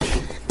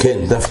כן,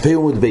 דף פ'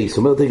 עמוד בייס,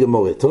 אומרת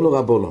הגמרא, תנו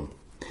רבונן,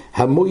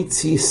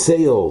 המויצי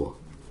שיער,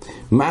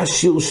 מה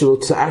השיעור של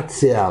הוצאת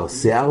שיער?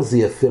 שיער זה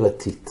יפה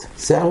לטיט,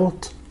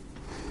 שיערות,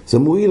 זה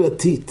מועיל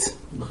לטיט.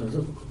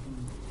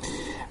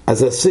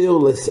 אז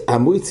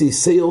המויצי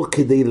שיער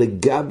כדי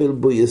לגבל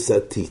בו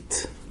יסטיט.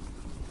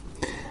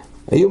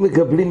 היו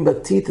מגבלים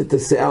בטיט את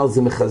השיער,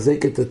 זה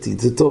מחזק את הטיט,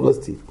 זה טוב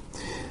לטיט.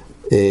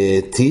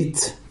 טיט,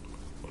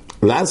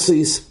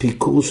 לעשויס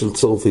פיקור של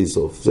צורפי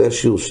זוף, זה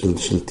השיעור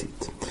של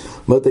טיט.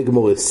 אומרת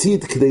הגמרא,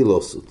 סיד כדי לא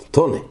סוד,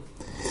 תונה.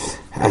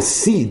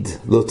 הסיד,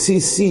 להוציא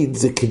סיד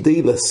זה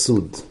כדי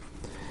לסוד.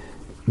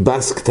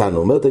 בס קטנו,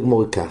 אומרת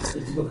הגמרא כך.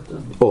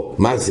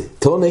 מה זה?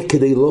 תונה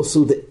כדי לא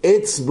סוד,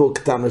 אצבו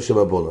קטנו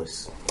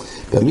שבבונוס.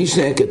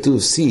 במשנה היה כתוב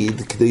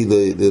סיד כדי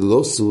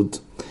לא סוד,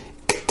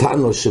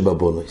 קטנו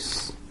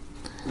שבבונוס.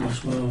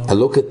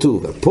 לא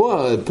כתוב.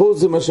 פה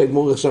זה מה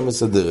שהגמרא עכשיו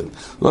מסדרת.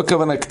 לא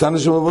הכוונה קטנו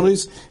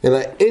שבבונוס, אלא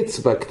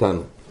אצבע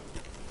קטנו.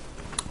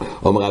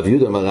 אומר רב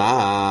יהודה, אומר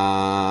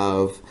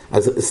רב,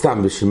 אז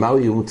סתם, בשביל מה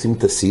היו מוצאים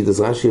את הסיד?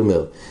 אז רש"י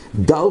אומר,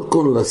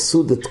 דרכון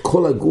לסוד את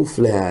כל הגוף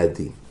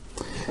להעדי.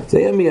 זה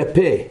היה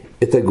מייפה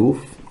את הגוף,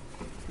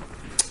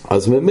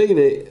 אז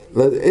ממילא,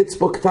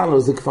 אצבע קטנו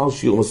זה כבר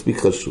שיעור מספיק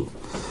חשוב.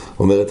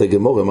 אומרת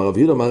הגמרא, אומר רב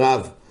יהודה, אומר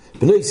רב,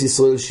 בני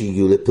ישראל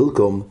שהגיעו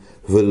לפילקום,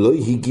 ולא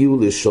הגיעו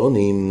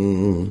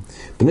לשונים.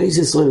 בני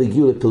ישראל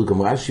הגיעו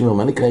לפילקום, רש"י אומר,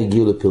 מה נקרא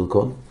הגיעו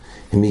לפילקום?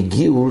 הם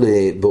הגיעו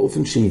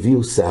באופן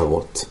שהביאו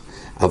שערות.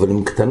 אבל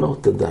הן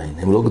קטנות עדיין,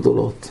 הן לא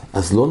גדולות.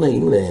 אז לא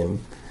נעים להם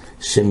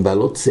שהן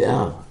בעלות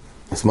שיער.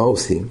 אז מה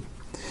עושים?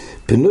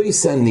 בנוי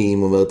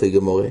סעניים, אומרת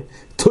הגמרא,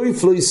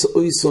 טויפלויס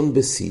אויסון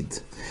בסיד.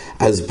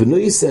 אז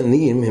בנוי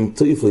סעניים הם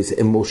טויפלויס,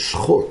 הם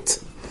מושכות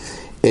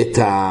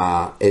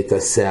את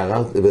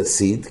השערה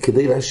בסיד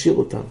כדי להשאיר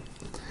אותם.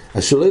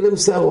 אז שלא יהיו להם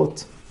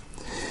שערות.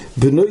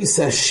 בנוי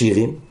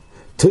סעשירים,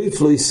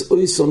 טויפלויס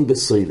אויסון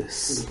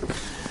בסרילס.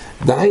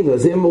 דהיינו,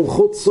 אז הם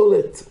מורחות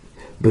סולת.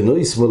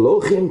 בנויס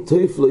מלוכים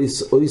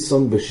טויפלויס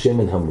אויסון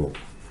בשמן המור.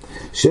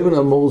 שמן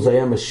המור זה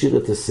היה משאיר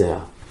את השיער.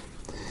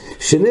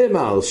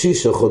 שנאמר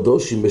 6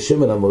 חודשים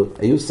בשמן המור,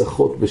 היו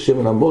שחות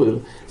בשמן המור,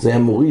 זה היה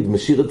מוריד,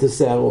 משאיר את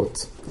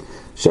השערות.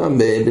 שם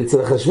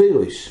אצל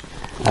אחשוורוש.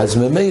 אז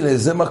ממילא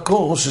זה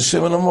מקור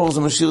ששמן המור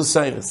זה משאיר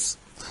סיירס.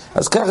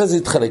 אז ככה זה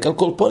התחלק. על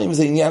כל פונים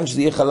זה עניין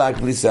שזה יהיה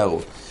חלק בלי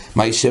שערות.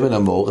 מהי שמן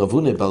המור?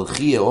 רבונה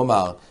ברכיה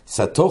אומר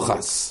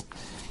סתוחס.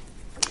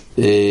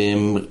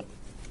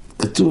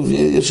 כתוב,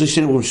 יש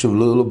רשמים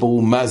שלא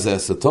ברור מה זה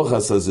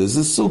הסתוחס הזה,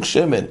 זה סוג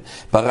שמן.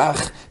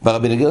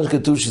 ברבי נגרש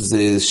כתוב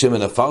שזה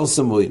שמן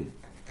אפרסמוין.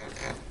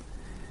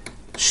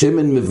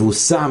 שמן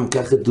מבוסם,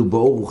 כך כתוב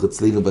באורוך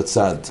אצלנו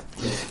בצד.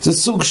 זה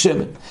סוג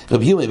שמן.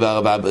 רבי יומי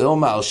והרבא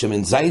אומר,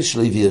 שמן זית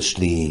שלו הביא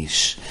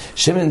השליש.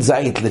 שמן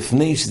זית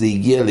לפני שזה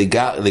הגיע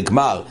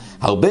לגמר,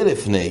 הרבה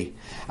לפני,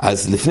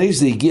 אז לפני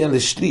שזה הגיע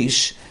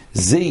לשליש,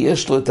 זה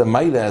יש לו את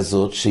המיילה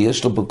הזאת,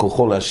 שיש לו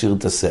בכוחו להשאיר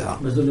את השיער.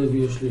 מה זה לא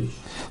הביא השליש?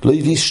 לא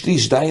הביא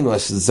שליש, דיינו,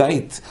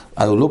 הזית,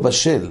 הוא לא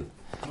בשל.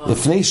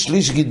 לפני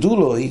שליש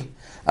גידולוי,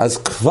 אז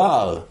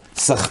כבר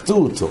סחטו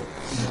אותו.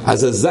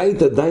 אז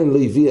הזית עדיין לא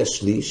הביא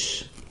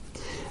השליש,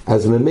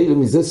 אז ממילא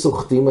מזה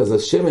סוחטים, אז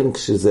השמן,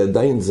 כשזה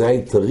עדיין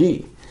זית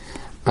טרי,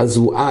 אז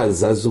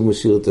הוא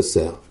משאיר את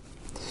השיער.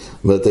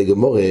 אומרת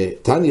הגמרא,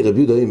 תני רבי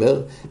יהודה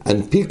אומר,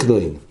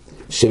 אנפיקנוין,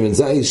 שמן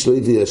זית שלא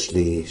הביא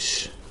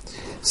השליש.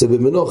 זה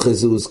במנוחה,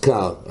 זה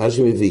הוזכר,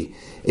 רש"י מביא.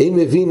 אין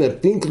מבין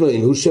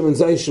הפינקנוין הוא שמן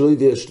זית שלא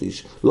הביא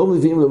השליש. לא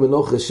מביאים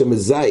למנוחה שמן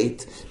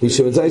זית,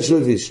 משמן זית שלא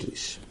הביא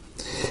השליש.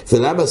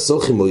 ולמה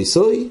סוחים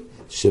מויסוי?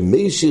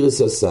 שמי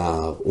שירס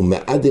השיער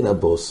ומעדן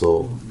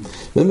הבוסו.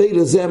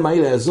 ממילא זה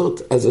המיילה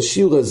הזאת, אז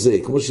השיעור הזה,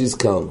 כמו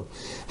שהזכרנו,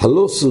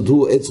 הלא סוד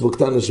הוא אצבו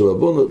קטנה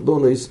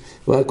שבבונוס,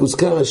 ורק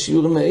הוזכר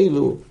השיעורים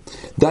האלו,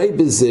 די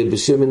בזה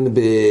בשמן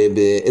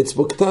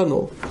באצבו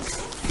קטנו,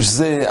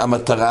 שזה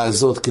המטרה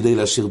הזאת כדי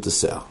להשאיר את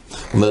השיער.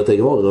 אומרת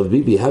הגמרא, רב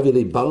ביבי הביא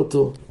לי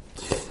ברטו,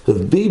 רב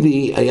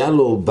ביבי היה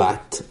לו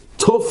בת,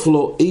 תוף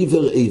לו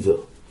עבר.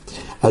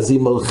 אז היא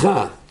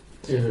מלכה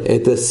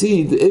את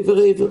הסיד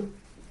עבר.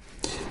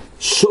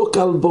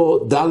 שוקל בו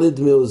דלת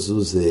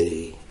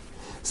מאוזוזי.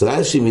 אז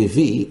רש"י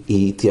מביא,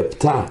 היא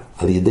התייפתה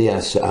על ידי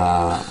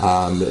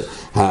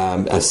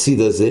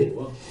הסיד הזה,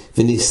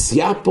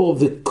 וניסיה פה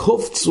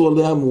וקופצו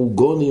עליה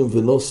מעוגונים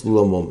ונוסלו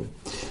למומים.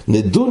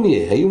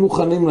 נדוניה, היו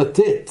מוכנים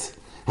לתת.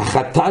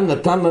 החתן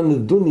נתן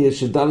לנדוניה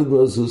שדלת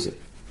מאוזוזי.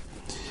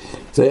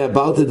 זה היה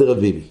ברטה דרב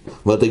ביבי.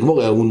 אומרת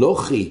הגמרא, הוא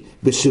נוחי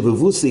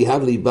בשבבוסי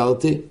הב לי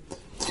ברטה.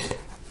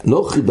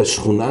 נוחי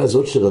בשכונה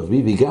הזאת של רב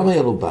ביבי גם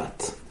היה לו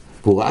בת.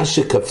 והוא ראה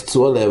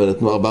שקפצו עליה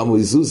ונתנו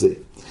 400 זוזה.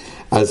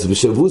 אז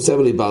בשבבוסי הב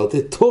לי ברטה,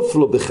 תוף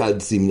לו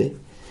בחד זימנה.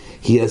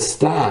 היא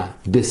עשתה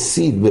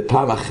בסיד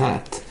בפעם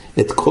אחת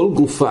את כל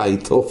גופה, היא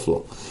תוף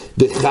לו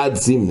בחד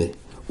זימנה.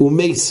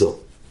 ומייסו.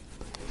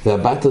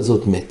 והבת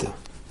הזאת מתה.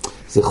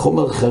 זה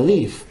חומר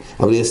חריף,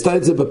 אבל היא עשתה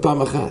את זה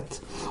בפעם אחת.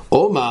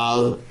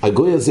 אומר,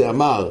 הגוי הזה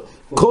אמר,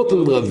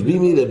 קוטל רב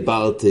ביבי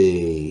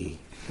לברטי.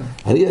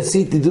 אני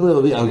עשיתי דום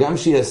רב ביבי, אבל גם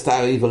שהיא עשתה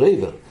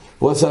עבר.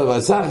 הוא עשה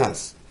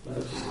ועשחס.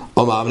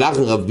 אומר,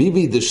 אנחנו רב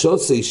ביבי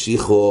דשוסי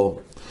שיחו,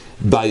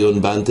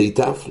 ביון בנתי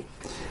תפלו.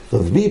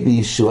 רב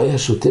ביבי, שהוא היה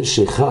שותה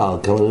שחר,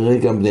 כנראה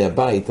גם בני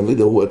הבית, תמיד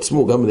הוא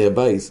עצמו, גם בני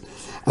הבית,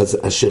 אז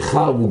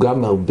השחר הוא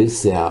גם הרבה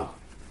שיער.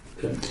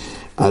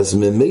 אז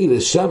ממילא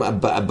שם,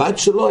 הבת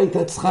שלו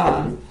הייתה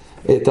צריכה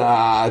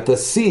את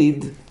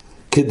הסיד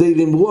כדי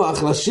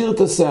למרוח, להשאיר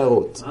את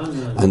השערות.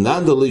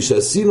 הננדו לא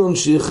שעשינון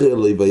שחר,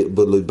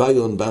 לא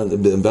ביון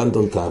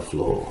בנדון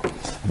תפלו.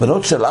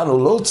 הבנות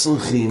שלנו לא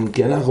צריכים,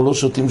 כי אנחנו לא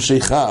שותים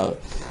שחר,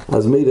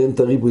 אז מילא הם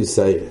תריבו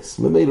יסיירס.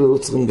 ממילא לא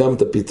צריכים גם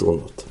את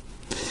הפתרונות.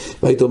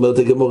 והיית אומרת,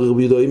 הגמור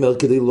רבי יהודה אומר,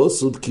 כדי לא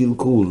סוד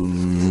קלקול.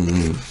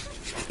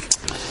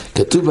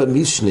 כתוב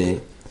במשנה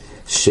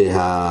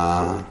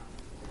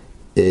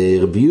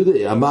רבי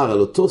יהודה אמר על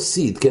אותו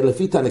סיד, כן,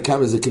 לפי תנקה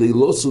מזה, כדי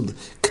לא סוד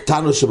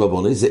קטנו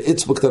שבבונס, זה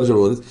אצבע קטנו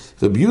שבבונס,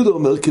 רבי יהודה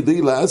אומר,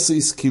 כדי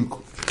לעשיס קלקול.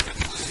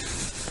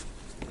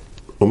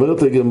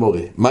 אומרת הגמור,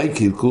 מהי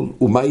קלקול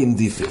ומהי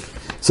אינדיפה?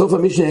 סוף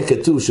המשנה היה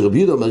כתוב שרבי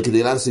יהודה אומר,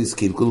 כדי לעשיס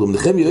קלקול,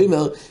 ומנחמיה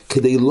אומר,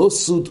 כדי לא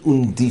סוד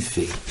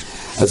אינדיפה.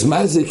 אז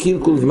מה זה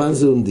קלקול ומה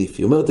זה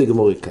אינדיפה? אומרת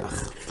הגמור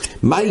כך,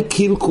 מהי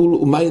קלקול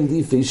ומהי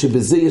אינדיפה?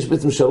 שבזה יש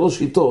בעצם 3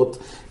 שיטות,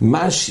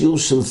 מה השיעור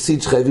של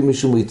סיד שחייבים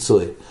משום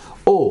יצואה.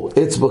 או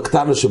אצבע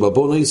קטנה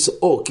שבבונוס,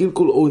 או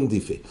קלקול או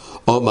אינדיפה.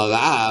 אומר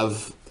רב,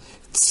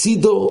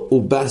 צידו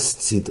ובס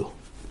צידו.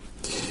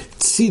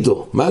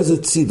 צידו, מה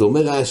זה צידו?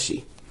 אומר רש"י,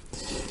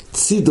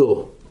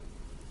 צידו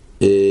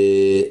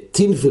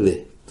תינפלה,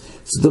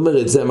 זאת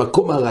אומרת, זה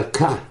המקום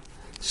הרכה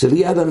של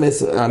יד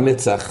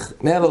המצח,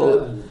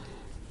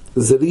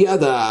 זה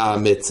ליד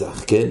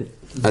המצח, כן?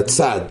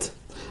 הצד.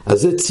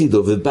 אז זה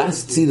צידו,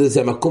 ובס צידו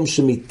זה המקום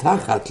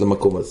שמתחת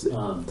למקום הזה.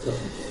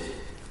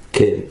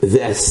 כן,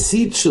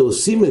 והסיד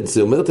שעושים את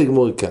זה, אומרת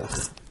הגמור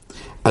כך,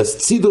 אז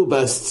צידו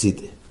בס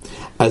צידה.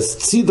 אז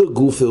צידו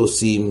גופה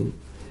עושים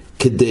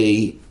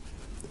כדי,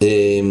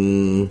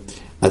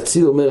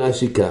 הצידו אומר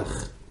רש"י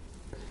כך,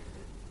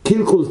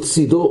 קלקול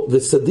צידו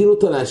וסדין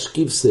אותה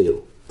להשכיב שיער.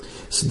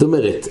 זאת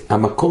אומרת,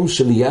 המקום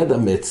של יד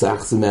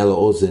המצח זה מעל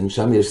האוזן,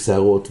 שם יש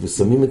שערות,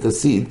 ושמים את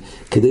הסיד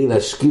כדי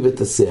להשכיב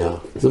את השיער.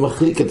 זה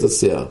מחליק את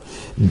השיער.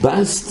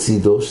 בס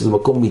צידו, שזה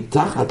מקום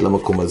מתחת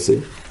למקום הזה,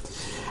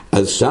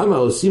 אז שם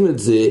עושים את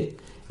זה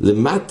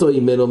למטו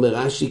אימנו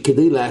מרש"י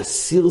כדי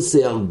להסיר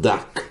שיער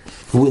דק.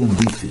 הוא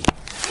אינדיפי.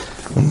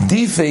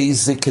 אינדיפי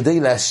זה כדי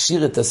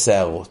להשאיר את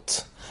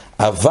השערות.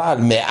 אבל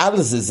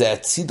מעל זה, זה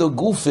הצידו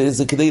גופה,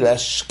 זה כדי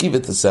להשכיב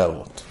את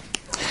השערות.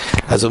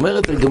 אז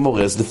אומרת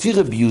הגמורה, אז לפי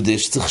רבי יהודה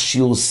שצריך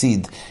שיעור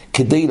סיד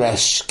כדי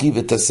להשכיב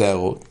את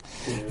השערות,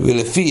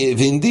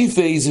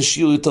 ואינדיפי זה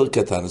שיעור יותר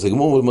קטן. אז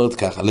הגמורה אומרת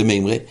ככה,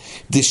 לממרה,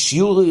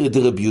 דשיעור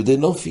דרבי יהודה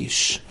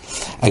נופיש.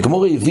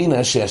 הגמורה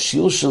הבינה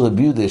שהשיעור של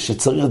רבי יהודה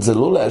שצריך את זה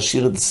לא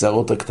להשאיר את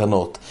השערות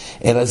הקטנות,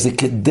 אלא זה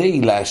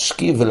כדי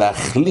להשכיב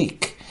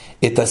ולהחליק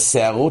את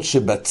השערות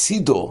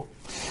שבצידו.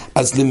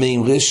 אז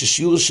לממרה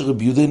ששיעור של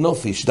רבי יהודה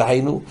נופיש,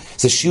 דהיינו,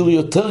 זה שיעור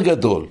יותר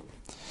גדול.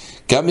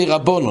 גם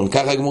מרבונון,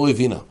 ככה הגמור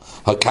הבינה.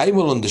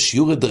 הקיימולון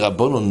דשיעור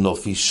דרבונון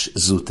נופיש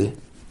זוטה.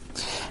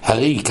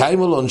 הרי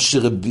קיימולון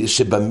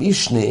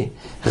שבמשנה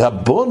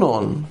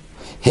רבונון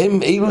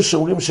הם אלו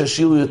שאומרים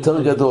שהשיעור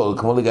יותר גדול,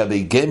 כמו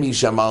לגבי גמי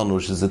שאמרנו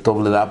שזה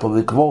טוב ללאפה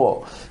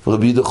וקבורו,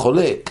 ורבי יהודה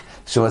חולק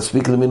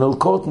שמספיק למינול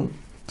קוטן.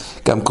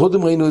 גם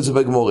קודם ראינו את זה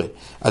בגמורה.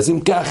 אז אם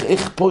כך,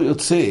 איך פה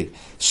יוצא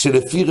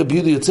שלפי רבי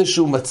יהודה יוצא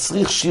שהוא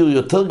מצריך שיעור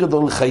יותר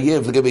גדול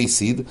לחייב לגבי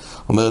סיד?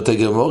 אומרת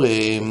הגמורה,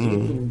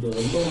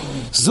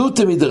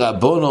 זוטה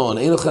מדרבונון,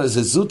 אין לך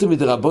לזה זוטה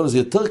מדרבונון, זה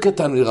יותר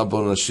קטן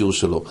מדרבונון השיעור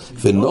שלו.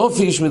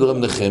 ונופיש מדרב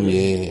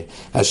נחמיה,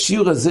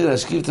 השיעור הזה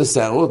להשכיב את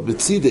השערות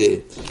בצידה,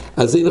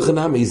 אז אין לך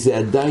נמי, זה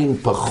עדיין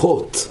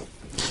פחות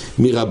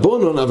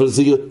מרבונון, אבל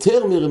זה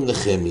יותר מרב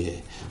נחמיה.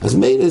 אז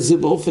מילא זה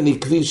באופן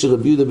עקבי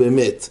שרבי יהודה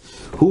באמת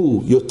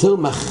הוא יותר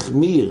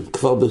מחמיר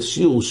כבר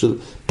בשיעור של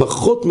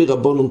פחות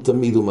מרבונון,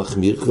 תמיד הוא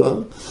מחמיר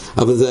כבר,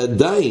 אבל זה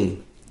עדיין,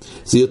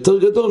 זה יותר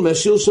גדול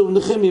מהשיעור של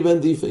נחמיה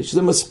ואינדיפה,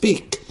 שזה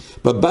מספיק.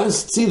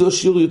 בבס צידו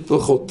שיעור יותר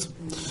פחות.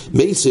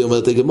 מייסי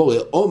אומרת הגמורה,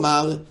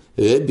 אומר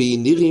רבי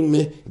נראים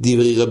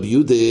דברי רבי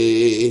יהודה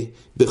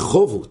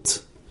בחובות,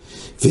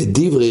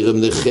 ודברי רב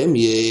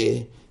נחמיה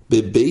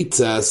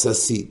בביצה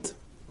הססיד.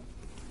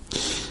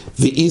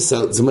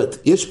 ואיסר, זאת אומרת,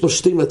 יש פה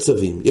 2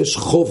 מצבים, יש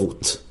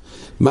חובות.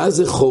 מה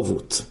זה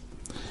חובות?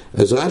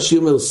 אז רש"י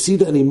אומר,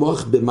 סיד אני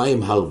מוח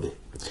במים הרבה.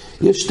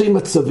 יש 2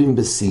 מצבים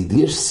בסיד,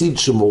 יש סיד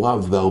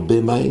שמורב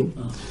בהרבה מים,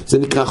 זה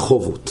נקרא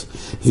חובות.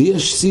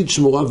 ויש סיד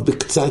שמורב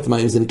בקצת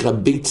מים, זה נקרא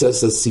ביצה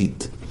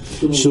ססיד.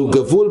 שהוא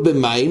גבול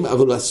במים,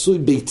 אבל עשוי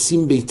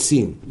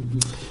ביצים.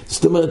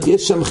 זאת אומרת,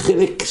 יש שם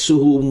חלק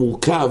שהוא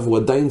מורכב, הוא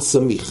עדיין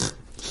סמיך.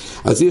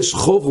 אז יש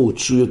חובות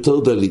שהוא יותר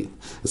דליל.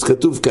 אז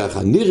כתוב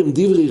ככה, נראים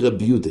דברי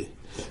רבי יהודה,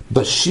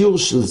 בשיעור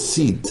של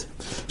סיד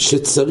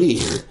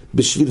שצריך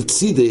בשביל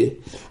צידה,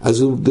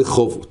 אז הוא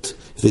בחובות.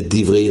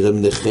 ודברי רב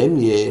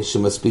נחמיה,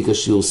 שמספיק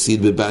השיעור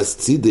סיד בבס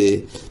צידה,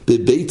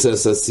 בביצה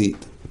ססיד.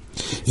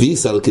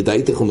 ויסל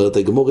כדאי תך אומרת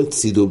הגמורת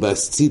צידו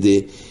בס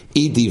צידה,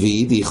 אידי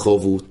ואידי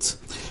חובות.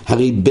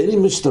 הרי בין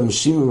אם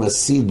משתמשים עם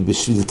הסיד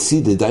בשביל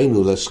ציד,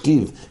 דהיינו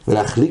להשכיב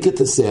ולהחליק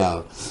את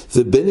השיער,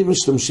 ובין אם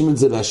משתמשים את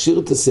זה להשאיר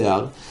את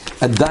השיער,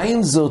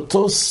 עדיין זה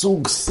אותו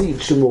סוג סיד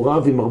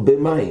שמורב עם הרבה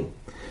מים.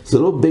 זה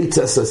לא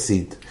ביצס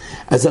הסיד.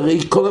 אז הרי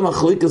כל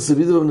המחלוקת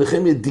סביב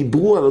ובנחמיה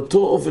דיברו על אותו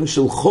אופן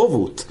של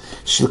חובות,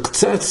 של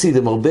קצת סיד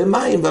עם הרבה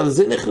מים, ועל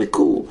זה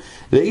נחלקו.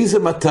 לאיזה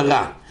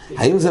מטרה?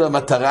 האם זה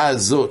למטרה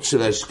הזאת של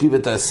להשכיב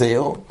את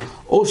השיער,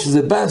 או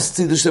שזה בא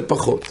סיד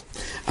שפחות?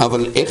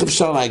 אבל איך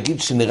אפשר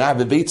להגיד שנראה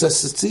בבית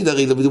הסיד?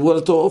 הרי לא דיברו על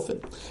אותו אופן.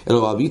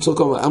 אלא רבי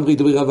יצחק אמרי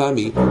דברי רב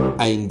עמי,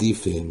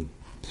 האינדיפים.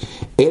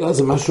 אלא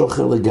זה משהו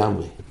אחר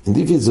לגמרי.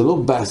 אינדיפים זה לא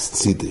בס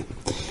צידה.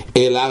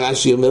 אלא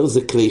רש"י אומר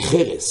זה כלי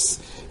חרס.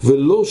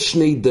 ולא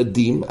שני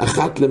דדים,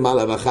 אחת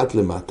למעלה ואחת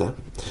למטה.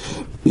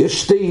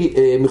 יש שתי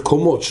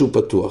מקומות שהוא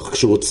פתוח.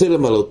 כשהוא רוצה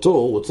למלאותו,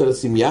 הוא רוצה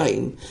לשים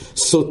יין,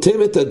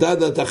 סותם את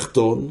הדד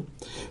התחתון,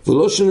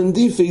 ולא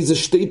שנדיפי זה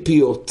שתי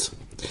פיות.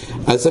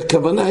 אז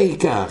הכוונה היא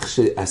כך,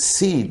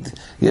 שהסיד,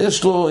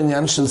 יש לו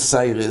עניין של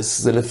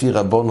סיירס, זה לפי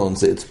רבונון,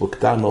 זה אצבו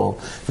קטנו,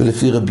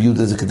 ולפי רבי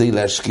יהודה זה כדי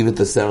להשכיב את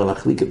השיער,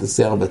 להחליק את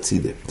השיער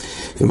בצידה.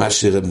 ומה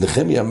שרב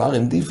נחמיה אמר,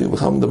 נדיפי,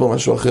 בכלל מדבר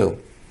משהו אחר.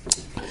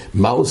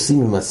 מה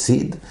עושים עם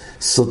הסיד?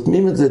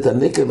 סותמים את זה, את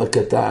הנקב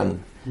הקטן,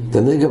 את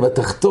הנקב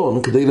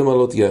התחתון, כדי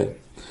למלות יין.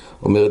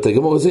 אומרת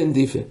הגמרא, זה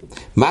אינדיפה.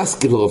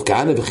 מסקל רב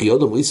כהנא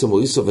וחיודו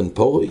מויסו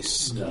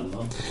ונפוריס.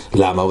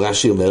 למה?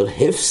 רש"י אומר,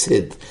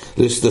 הפסד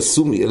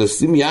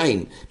לשים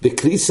יין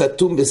בכלי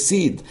סתום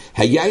בסיד.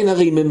 היין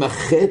הרי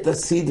ממחה את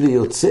הסיד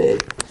ויוצא.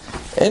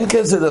 אין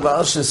כזה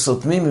דבר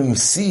שסותמים עם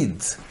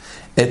סיד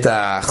את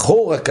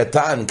החור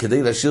הקטן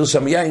כדי להשאיר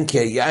שם יין, כי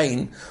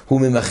היין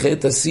הוא ממחה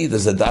את הסיד,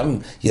 אז אדם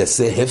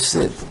יעשה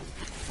הפסד.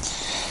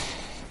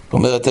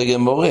 אומרת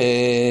הגמרא,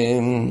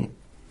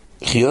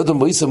 חיודו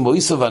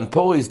מויסו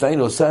ונפוריס,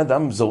 דהיינו עושה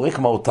אדם זורק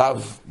מעותיו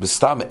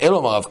בסתם,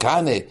 אלו מרב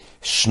כהנא,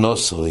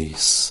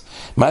 שנוסויס.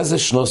 מה זה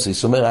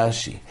שנוסויס? אומר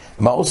רש"י,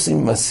 מה עושים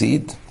עם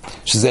הסיד?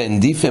 שזה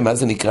אינדיפה, מה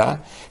זה נקרא?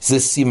 זה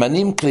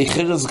סימנים כלי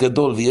חרס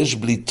גדול ויש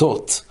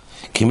בליטות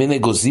כמיני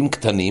גוזים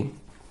קטנים,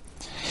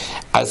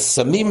 אז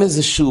שמים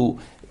איזשהו,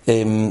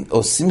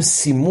 עושים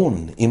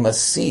סימון עם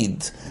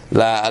הסיד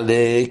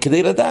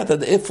כדי לדעת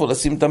עד איפה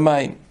לשים את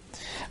המים,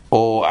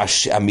 או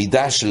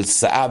המידה של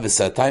שאה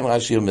ושעתיים,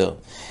 רש"י אומר.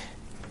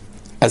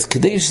 אז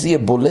כדי שזה יהיה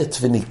בולט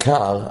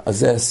וניכר, אז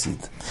זה הסיד.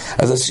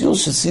 אז השיעור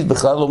של סיד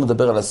בכלל לא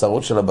מדבר על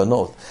השערות של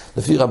הבנות.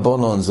 לפי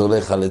רבונון זה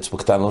הולך על אצבע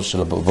קטנה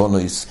של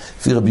הבונויס,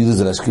 לפי רבי יהודה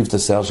זה להשכיב את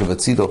השיער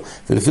שבצידו,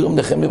 ולפי רבי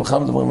נחמיה בכלל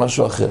מדברים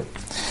משהו אחר.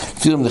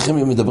 לפי רבי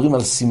נחמיה מדברים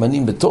על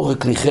סימנים בתוך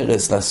הכלי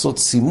חרס, לעשות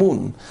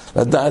סימון,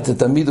 לדעת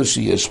את המידו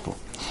שיש פה.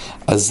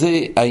 אז זה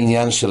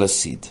העניין של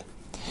הסיד.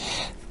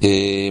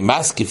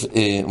 מסקיף,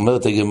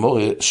 אומרת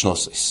הגמרא,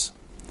 שנוסויס.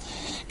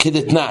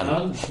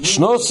 כדתנן,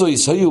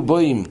 שנוסויס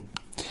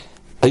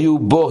היו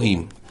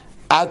בוהים,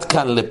 עד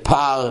כאן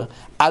לפר,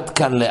 עד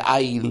כאן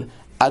לעיל,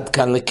 עד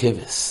כאן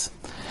לכבש.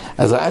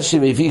 אז רש"י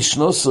מביא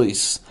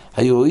שנוסויס,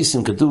 היו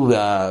אויסים, כתוב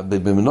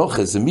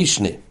במנוחה, זה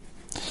משנה.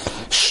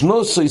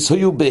 שנוסויס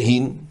היו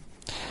בהין,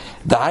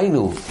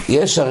 דהיינו,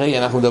 יש הרי,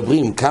 אנחנו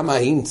מדברים כמה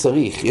ההין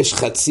צריך, יש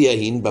חצי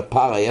ההין,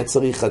 בפר היה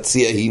צריך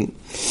חצי ההין,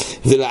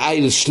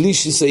 ולעיל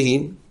שליש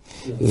ההין,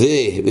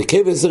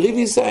 וכבש זה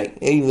ריביס ההין,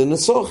 אין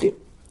לנסוחים.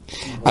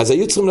 אז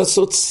היו צריכים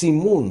לעשות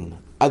סימון,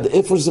 עד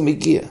איפה זה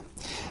מגיע.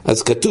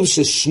 אז כתוב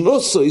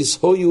ששנוסויס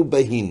היו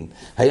בהין,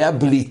 היה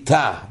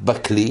בליטה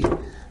בכלי,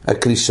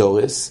 הכלי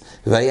שורס,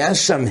 והיה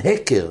שם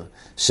הקר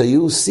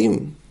שהיו עושים,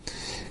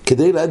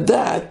 כדי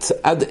לדעת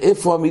עד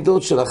איפה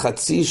המידות של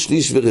החצי,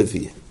 שליש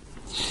ורביע.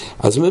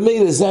 אז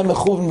ממילא זה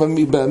המחוב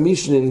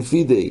במשנה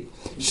נפידי,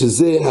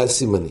 שזה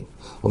הסימנים.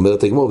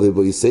 אומרת הגמרא,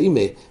 ובו יסיימה,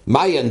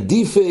 מה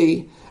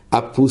ינדיפי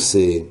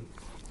אפוסה?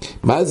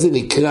 מה זה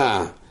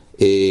נקרא?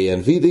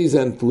 ינפידי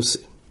זה אנפוסה.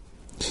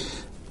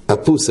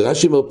 הפוסה,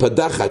 רש"י אומר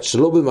פדחת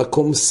שלא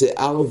במקום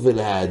שיער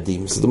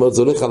ולהאדים. זאת אומרת,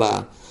 זה הולך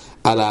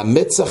על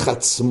המצח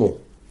עצמו,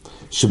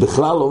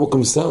 שבכלל לא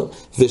מקום שיער,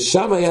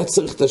 ושם היה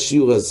צריך את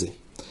השיעור הזה.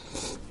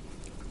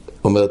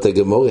 אומרת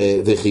הגמרא,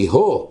 וכי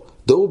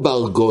דו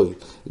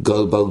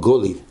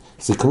ברגוליל,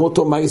 זה כמו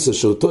אותו מייסר,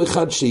 שאותו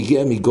אחד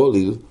שהגיע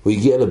מגוליל, הוא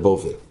הגיע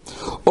לבובל.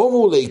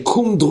 אמרו לי,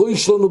 קום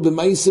דרוש לנו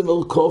במייסר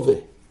מרכובה.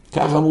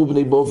 כך אמרו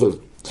בני בובל.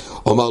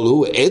 אומר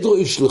לו, עדרו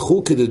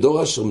ישלחו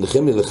כדדור אשר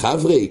מנחמיה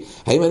לחברי,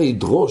 האם אני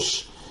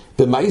אדרוש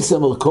במייסר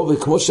מרכובה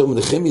כמו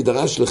שמנחמיה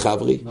דרש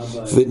לחברי?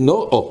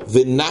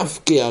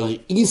 ונפקי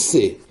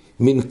הראיסה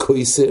מן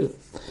קויסל,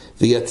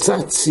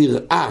 ויצא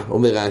צירעה,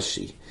 אומר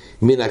רש"י,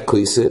 מן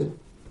הקויסל,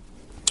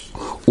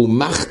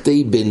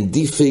 ומחתי בן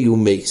דיפי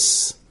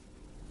ומייס,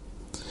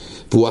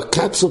 והוא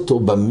עקץ אותו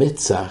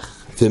במצח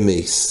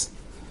ומייס.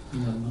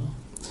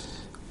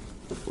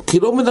 כי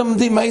לא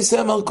מלמדים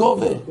מייסר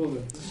מרכובה.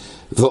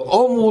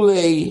 ואומרו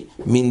לי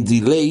מן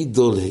דילי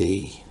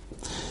דולי,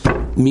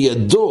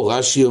 מידו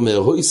רש"י אומר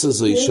הויס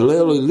הזוי שלא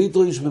היה לו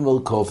לידרוש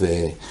במרכובה.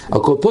 על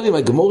כל פנים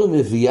הגמרא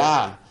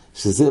מביאה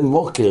שזה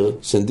מוקר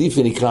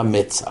שנדיפה נקרא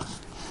מצח.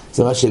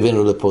 זה מה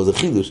שהבאנו לפה, זה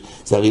חידוש.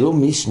 זה הרי לא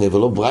משנה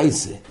ולא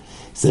ברייסה,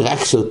 זה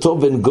רק שאותו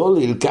בן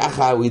גוליל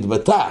ככה הוא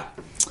התבטא,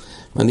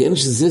 מעניין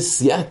שזה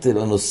סייעתא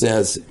לנושא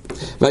הזה.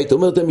 והיית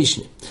אומרת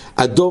המשנה,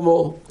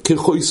 אדומו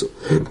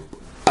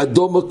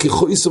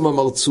כחויסום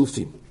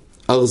המרצופים,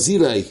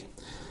 ארזילי,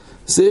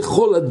 זה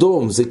חול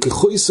אדום, זה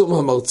כחויסום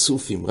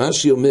המרצופים.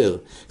 רש"י אומר,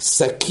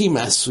 שקים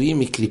עשויים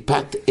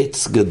מקליפת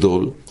עץ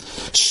גדול,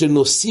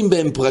 שנושאים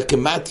בהם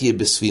פרקמטיה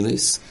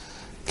בספינוס,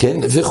 כן?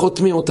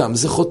 וחותמים אותם,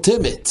 זה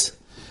חותמת.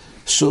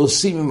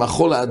 שעושים עם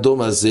החול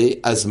האדום הזה,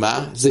 אז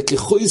מה? זה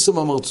כחויסום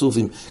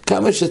המרצופים,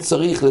 כמה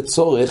שצריך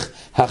לצורך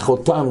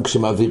החותם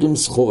כשמעבירים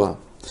סחורה.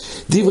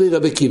 דברי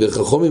רבי עקיבא,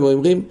 חכמים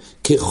אומרים,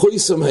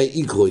 כחויסום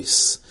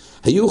האיגרויס,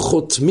 היו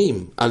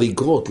חותמים על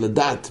איגרות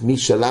לדעת מי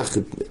שלח,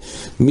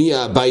 מי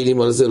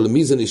הבעלים על זה,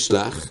 למי זה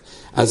נשלח,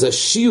 אז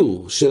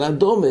השיעור של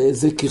הדומה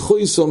זה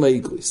כחויסום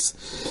האיגרויס.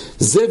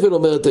 זבל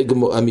אומרת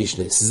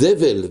המשנה,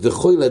 זבל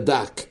וחוי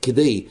לדק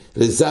כדי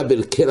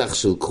לזבל כלח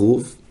של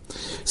כרוב,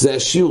 זה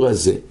השיעור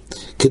הזה,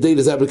 כדי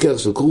לזבל כלח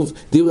של כרוב,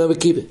 דברי רבי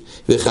עקיבא.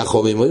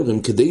 וחכמים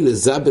אומרים, כדי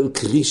לזבל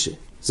קרישה,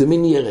 זה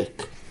מין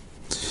ירק.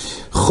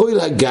 חול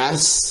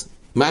הגס,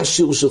 מה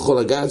השיעור של חול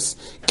הגס?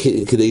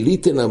 כדי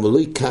ליתן על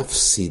מלוי כף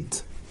סיד.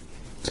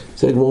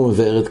 זה הגמור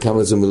מבארת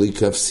כמה זה מלוי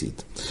כף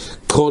סיד.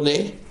 קונה,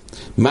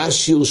 מה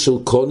השיעור של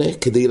קונה?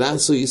 כדי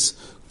לעשות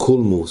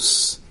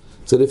קולמוס.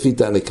 זה לפי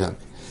תנא קמא.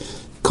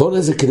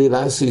 קונה זה כדי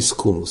לעשות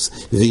קולמוס.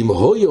 ואם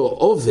הויו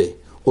עובה,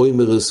 או אם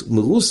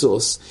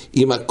מרוסוס,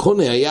 אם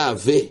הקונה היה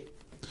עבה,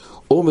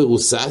 או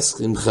מרוסס,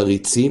 עם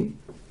חריצים,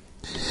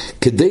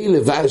 כדי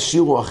לבעל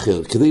שיעור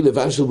אחר, כדי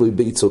לבעל שיעור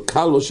בביצו,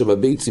 קל לו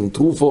שבביצים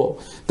תרופו,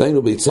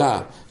 דיינו ביצה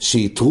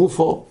שהיא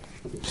תרופו,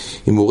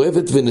 היא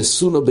מורבת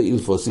ונסונו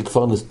באילפוס, היא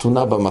כבר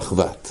נתונה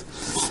במחבת.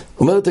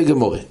 אומרת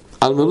הגמורה,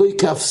 על מלוי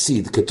כף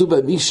סיד, כתוב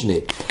במשנה,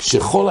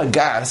 שחול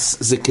הגס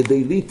זה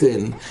כדי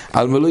ליתן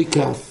על מלוי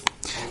כף.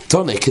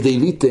 תונה, כדי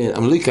ליתן,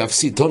 על מלוי כף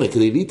סיד, תונה,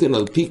 כדי ליתן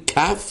על פי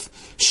כף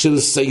של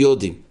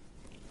סיודים.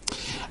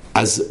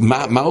 אז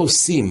מה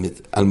עושים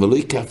על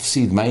מלוי כף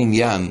סיד? מה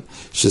העניין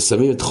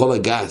ששמים את חול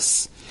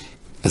הגס?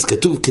 אז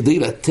כתוב כדי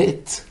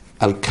לתת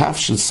על כף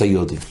של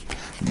סיודים.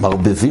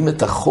 מרבבים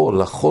את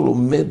החול, החול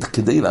עומד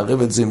כדי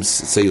לערב את זה עם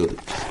סיודים.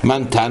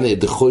 מן תנא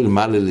דחול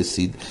מלא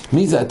לסיד.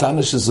 מי זה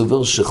התנא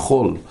שזובר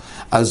שחול?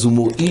 אז הוא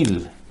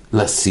מועיל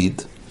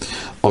לסיד.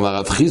 אומר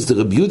רב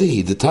חיסדא רבי יהודה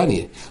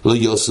דתניא, לא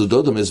יעשו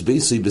דודו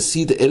מזבחי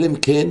בסיד, אלא אם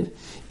כן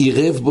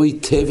עירב בו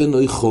תבן או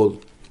חול.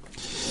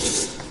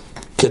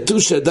 כתוב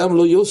שאדם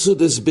לא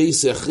יוסוד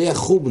אסבייסי אחרי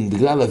החורבן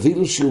בגלל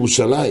אבילו של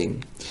ירושלים,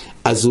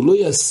 אז הוא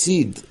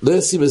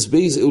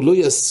לא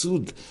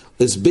יסוד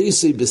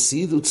אסבייסי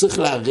בסיד, הוא צריך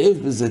לערב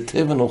בזה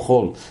תבן או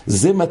חול.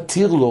 זה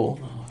מתיר לו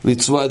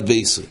לצבוע את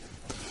בייסי.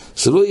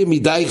 זה לא יהיה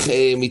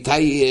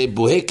מדי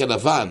בוהק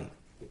הלבן,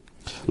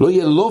 לא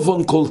יהיה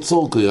לובון כל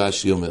צור, כפי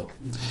רש"י אומר.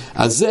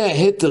 אז זה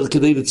ההתר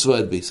כדי לצבוע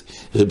את בייסי.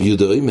 רבי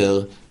יהודה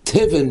אומר,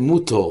 תבן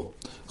מותר,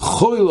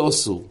 חול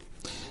אסור.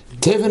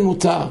 תבן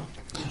מותר,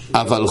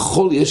 אבל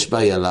חול יש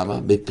בעיה. למה?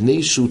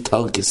 בפני שהוא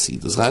תר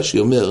כסיד. אז רש"י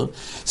אומר,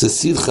 זה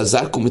סיד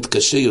חזק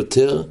ומתקשה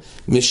יותר,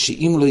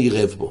 משיעים לא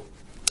ירב בו.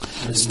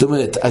 זאת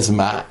אומרת, אז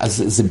מה?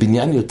 אז זה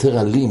בניין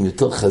יותר אלים,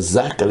 יותר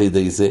חזק על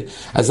ידי זה.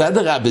 אז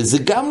אדרבה, זה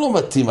גם לא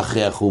מתאים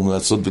אחרי החורבן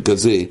לעשות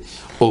בכזה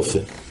אופן.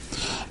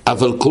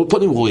 אבל כל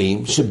פעמים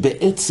רואים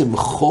שבעצם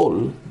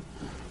חול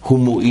הוא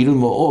מועיל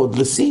מאוד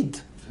לסיד.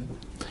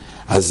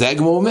 אז זה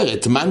הגמרא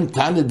אומרת, מן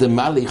תנא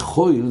דמלא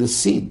חול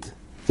לסיד.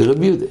 זה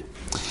רבי יהודה.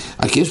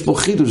 רק יש פה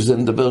חידוש, זה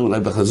נדבר אולי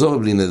בחזור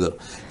בלי נדר,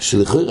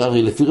 שלכאורה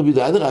הרי לפי רבי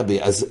יהודה אדרבה,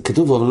 אז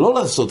כתוב אבל לא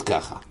לעשות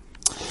ככה.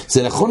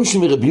 זה נכון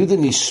שמרבי יהודה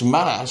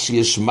נשמע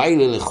שיש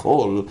מיילה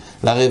לחול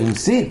לערב עם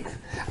סיד,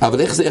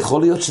 אבל איך זה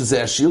יכול להיות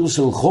שזה השיעור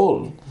של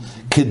חול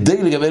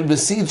כדי לגבל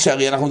בסיד,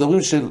 שהרי אנחנו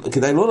מדברים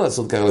שכדאי לא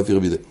לעשות ככה לפי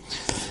רבי יהודה.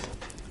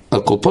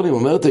 על כל פנים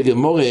אומרת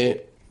הגמרא,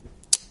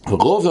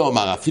 רוב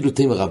ואומר אפילו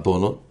תימא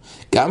רבונון,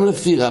 גם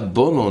לפי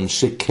רבונון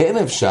שכן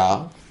אפשר,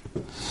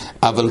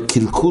 אבל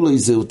קלקולוי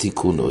זהו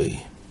תיקונוי.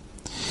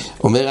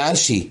 אומר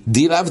רש"י,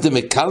 דילאו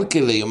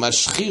דמקלקלי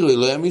ומשחירו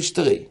לא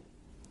המשתרי.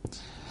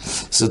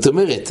 זאת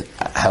אומרת,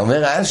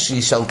 אומר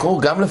רש"י,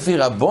 שלקור גם לפי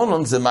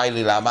רבונון זה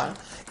מיילי. למה?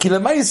 כי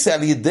למעשה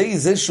על ידי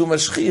זה שהוא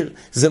משחיר,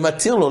 זה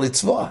מתיר לו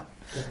לצבוע.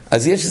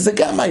 אז יש זה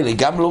גם מיילי,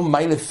 גם לא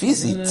מיילי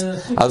פיזית,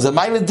 אבל זה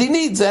מיילי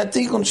דינית, זה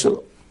התיקון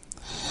שלו.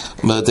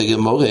 אומרת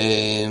הגמרא,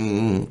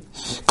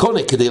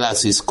 קונה כדי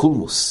לעשות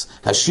קולמוס.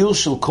 השיעור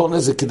של קונה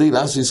זה כדי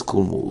לעשות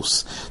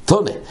קולמוס.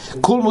 תונה,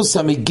 קולמוס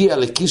המגיע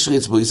לקשרי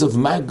אצבעו איסוף,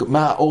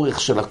 מה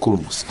האורך של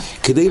הקולמוס?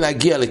 כדי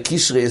להגיע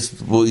לקשרי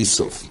אצבעו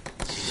איסוף.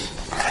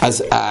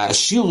 אז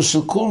השיעור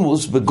של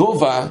קולמוס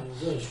בגובה,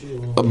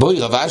 בואי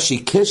רבה שהיא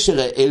קשר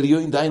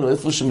העליון, דיינו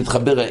איפה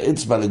שמתחבר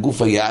האצבע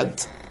לגוף היד,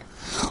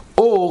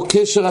 או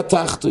קשר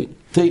התחתון,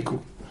 תיקו.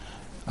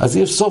 אז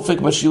יש סופק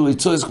בשיעור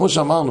יצוא, אז כמו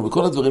שאמרנו,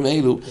 בכל הדברים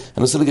האלו,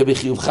 אני עושה לגבי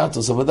חיוב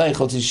חטוס, אבל ודאי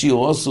יכול להיות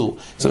שיעור אוסור,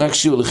 זה רק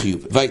שיעור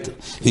לחיוב. ויתר,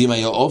 ואם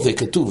היה עובה,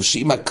 כתוב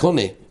שאם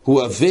הקונה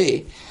הוא עבה,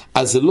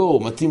 אז זה לא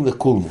מתאים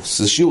לקולמוס,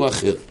 זה שיעור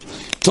אחר.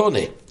 תונה,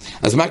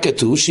 אז מה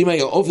כתוב? שאם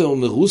היה עובה או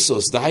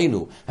מרוסוס,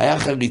 דהיינו, היה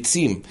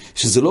חריצים,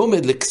 שזה לא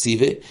עומד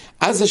לקסיבה,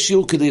 אז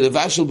השיעור כדי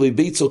לבשל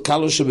בביצו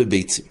קלו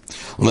שבביצים.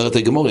 אומרת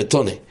הגמרא,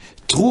 תונה,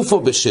 תרופו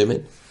בשמן,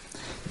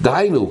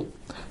 דהיינו,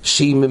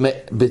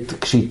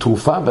 כשהיא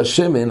תרופה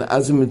בשמן,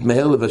 אז היא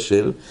מתמהר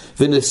לבשל,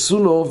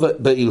 ונסונו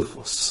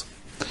באילפוס.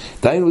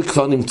 דהיינו, היא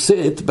כבר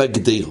נמצאת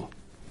בגדרו.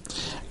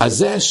 אז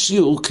זה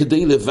השיעור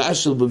כדי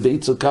לבשל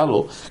בביצו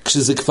קלו,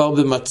 כשזה כבר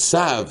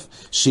במצב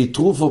שהיא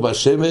תרופו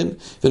בשמן,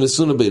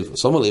 ונסונו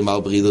באילפוס. אומר לי, מר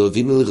ברי,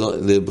 להבינו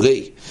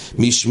לברי,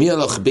 משמיע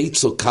לך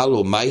ביצו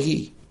קלו, מה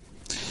היא?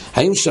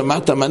 האם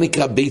שמעת מה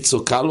נקרא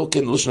ביצו קלו?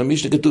 כן, לא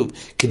שנמיש לכתוב,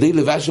 כדי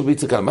לבשל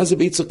ביצו קלו. מה זה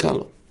ביצו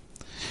קלו?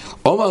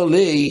 אומר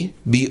לי,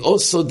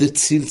 ביוסו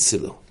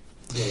דצילצלו.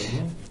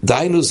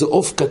 דהיינו זה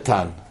אוף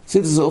קטן.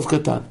 זה אוף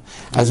קטן.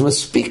 אז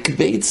מספיק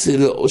ביצה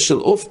של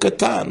אוף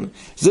קטן,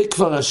 זה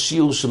כבר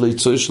השיעור של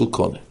היצוי של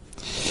קונה.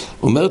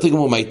 אומרת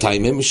הגמור, מה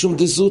טיימה? משום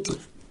דזוטרי.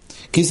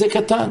 כי זה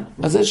קטן.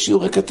 אז זה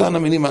השיעור הקטן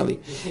המינימלי.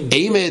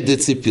 אם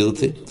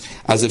דציפילתי,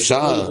 אז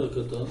אפשר,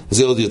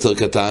 זה עוד יותר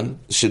קטן,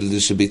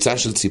 של ביצה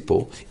של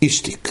ציפור,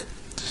 אישתיק.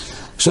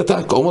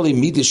 שתק, אומר לי,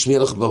 מי דשמיע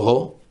לך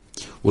בהו?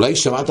 אולי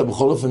שמעת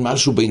בכל אופן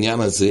משהו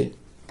בעניין הזה?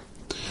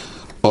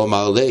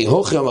 אומר לי,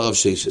 הוכי אמר רב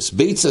ששס,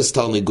 ביצה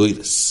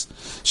תרנגוילס.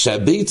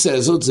 שהביצה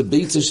הזאת זה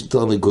ביצה של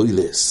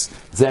תרנגוילס.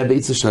 זה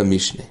הביצה של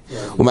המשנה.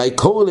 ומה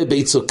יקור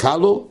לביצו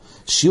קלו?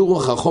 שיעור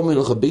החכום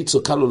מלך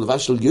הביצו קלו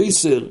לבשל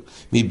יויסר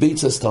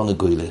מביצה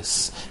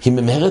תרנגוילס. היא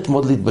ממהרת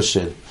מאוד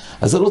להתבשל.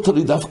 אז זה לא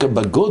תלוי דווקא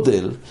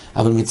בגודל,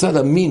 אבל מצד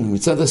המין,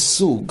 מצד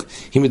הסוג,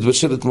 היא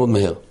מתבשלת מאוד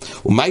מהר.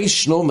 ומה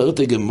ישנו אומרת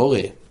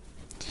הגמורה?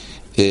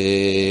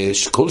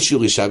 שכל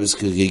שיעור אישה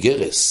בזכירי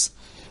גרס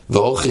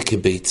ואוכל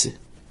כביצה.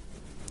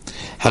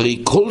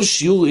 הרי כל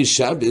שיעור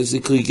אישה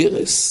בזכירי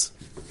גרס.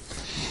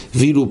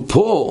 ואילו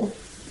פה,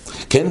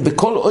 כן,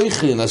 בכל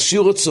אויכרין,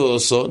 השיעור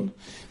הצורסון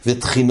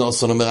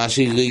ותחינוסון אומר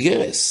שיעורי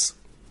גרס.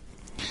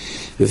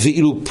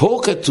 ואילו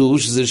פה כתוב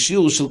שזה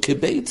שיעור של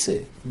כביצה.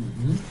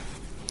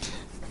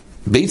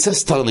 ביצה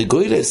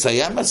סטרנגוילס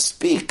היה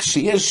מספיק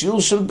שיש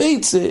שיעור של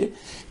ביצה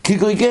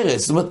כגוי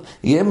גרס. זאת אומרת,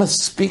 יהיה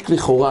מספיק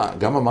לכאורה.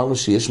 גם אמרנו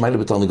שיש מיילה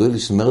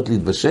בתרנגוילס שאומרת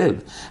להתבשל,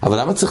 אבל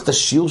למה צריך את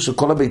השיעור של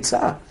כל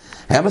הביצה?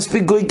 היה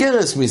מספיק גוי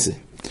גרס מזה.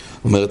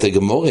 אומרת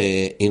הגמור,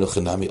 אינו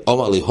חנמי,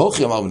 אומר לי,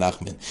 הוכי אמר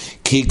מנחמן,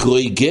 כי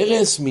גוי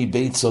גרס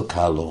מביצו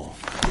קלו.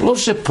 לא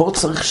שפה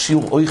צריך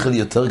שיעור אויכל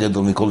יותר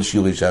גדול מכל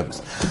שיעורי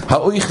שבס.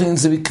 האויכלין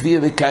זה בקביע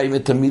וקיים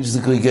תמיד שזה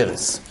גוי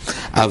גרס.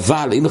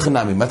 אבל אינו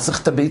חנמי, מה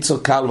צריך את הביצו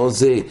קלו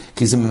זה,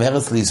 כי זה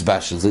ממהרס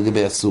להסבשל, זה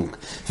לגבי הסוג.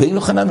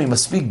 ואינו חנמי,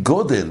 מספיק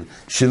גודל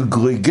של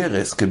גוי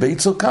גרס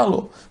כביצו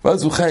קלו,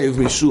 ואז הוא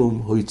חייב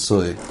משום הוי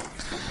צועה.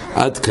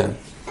 עד כאן.